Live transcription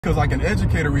Because like an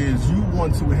educator is, you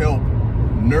want to help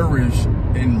nourish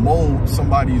and mold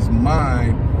somebody's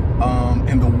mind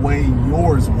in the way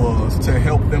yours was, to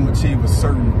help them achieve a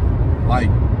certain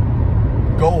like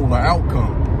goal or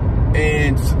outcome.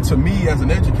 And to me as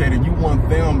an educator, you want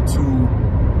them to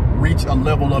reach a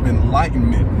level of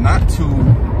enlightenment, not to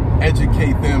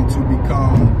educate them to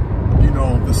become, you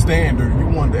know, the standard. You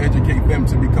want to educate them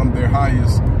to become their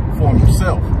highest form of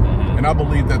self. And I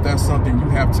believe that that's something you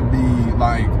have to be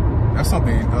like, that's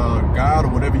something God or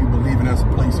whatever you believe in has a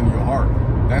place in your heart.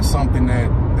 That's something that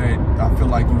I feel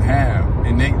like you have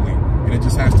innately, and it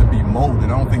just has to be molded.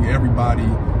 I don't think everybody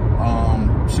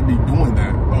should be doing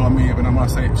that. Well, I mean, and I'm not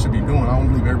saying should be doing, I don't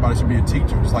believe everybody should be a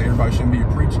teacher, just like everybody shouldn't be a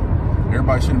preacher.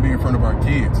 Everybody shouldn't be in front of our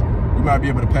kids. You might be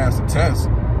able to pass a test.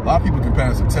 A lot of people can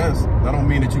pass a test. That don't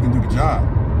mean that you can do the job.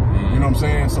 You know what I'm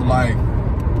saying? So like,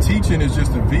 teaching is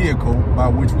just a vehicle by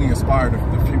which we inspire the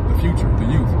future, the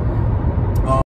youth.